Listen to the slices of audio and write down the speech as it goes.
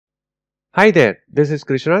Hi there, this is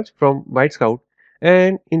Krishnaraj from ByteScout,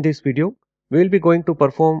 and in this video we will be going to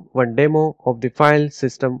perform one demo of the file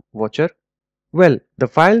system watcher. Well, the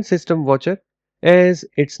file system watcher, as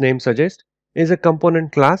its name suggests, is a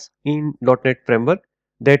component class in .NET Framework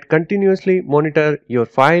that continuously monitor your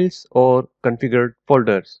files or configured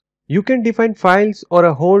folders. You can define files or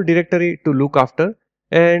a whole directory to look after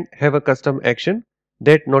and have a custom action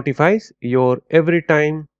that notifies your every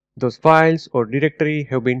time those files or directory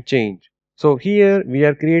have been changed. So here we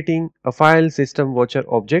are creating a file system watcher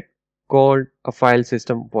object called a file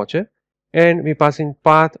system watcher, and we passing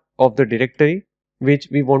path of the directory which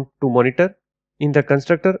we want to monitor in the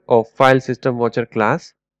constructor of file system watcher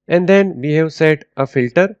class, and then we have set a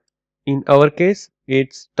filter. In our case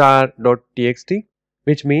it's star.txt,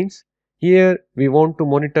 which means here we want to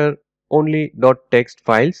monitor only .text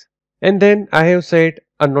files, and then I have set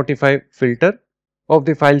a notify filter of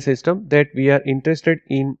the file system that we are interested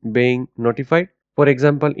in being notified. For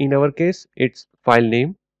example, in our case it's file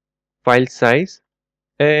name, file size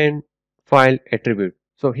and file attribute.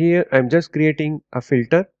 So here I'm just creating a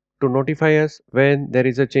filter to notify us when there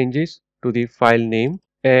is a changes to the file name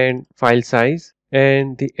and file size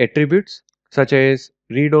and the attributes such as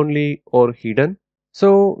read only or hidden.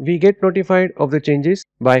 So we get notified of the changes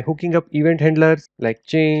by hooking up event handlers like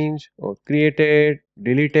change or created,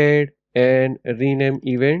 deleted and rename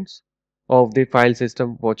events of the file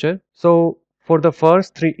system watcher. So for the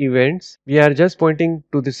first three events, we are just pointing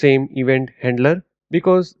to the same event handler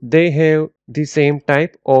because they have the same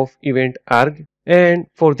type of event arg, and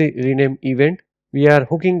for the rename event we are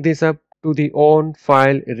hooking this up to the on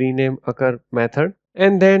file rename occur method,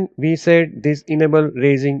 and then we set this enable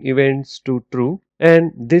raising events to true,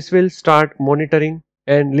 and this will start monitoring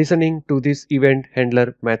and listening to this event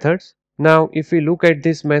handler methods. Now if we look at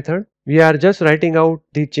this method, we are just writing out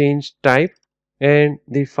the change type and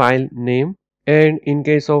the file name, and in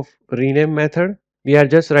case of rename method we are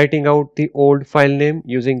just writing out the old file name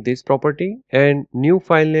using this property and new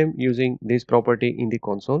file name using this property in the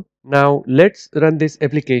console. Now let's run this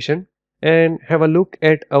application and have a look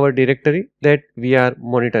at our directory that we are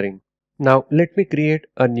monitoring. Now let me create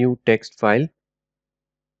a new text file.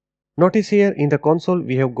 Notice here in the console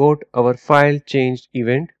we have got our file changed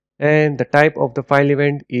event and the type of the file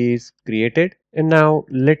event is created. And now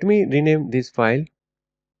let me rename this file,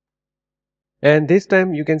 and this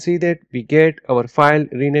time you can see that we get our file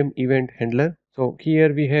rename event handler. So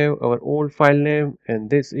here we have our old file name and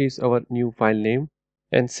this is our new file name,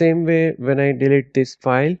 and same way when I delete this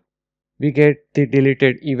file we get the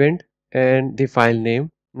deleted event and the file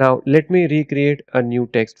name. Now let me recreate a new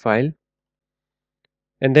text file,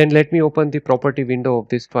 and then let me open the property window of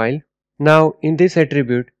this file. Now in this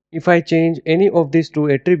attribute, if I change any of these two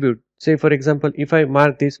attributes, say for example if I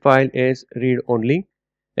mark this file as read only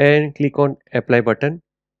and click on apply button,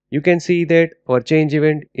 you can see that our change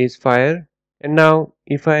event is fire. And now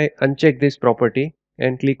if I uncheck this property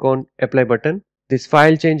and click on apply button, this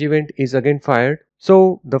file change event is again fired.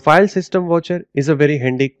 So the file system watcher is a very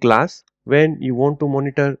handy class when you want to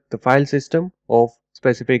monitor the file system of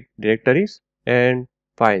specific directories and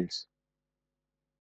files.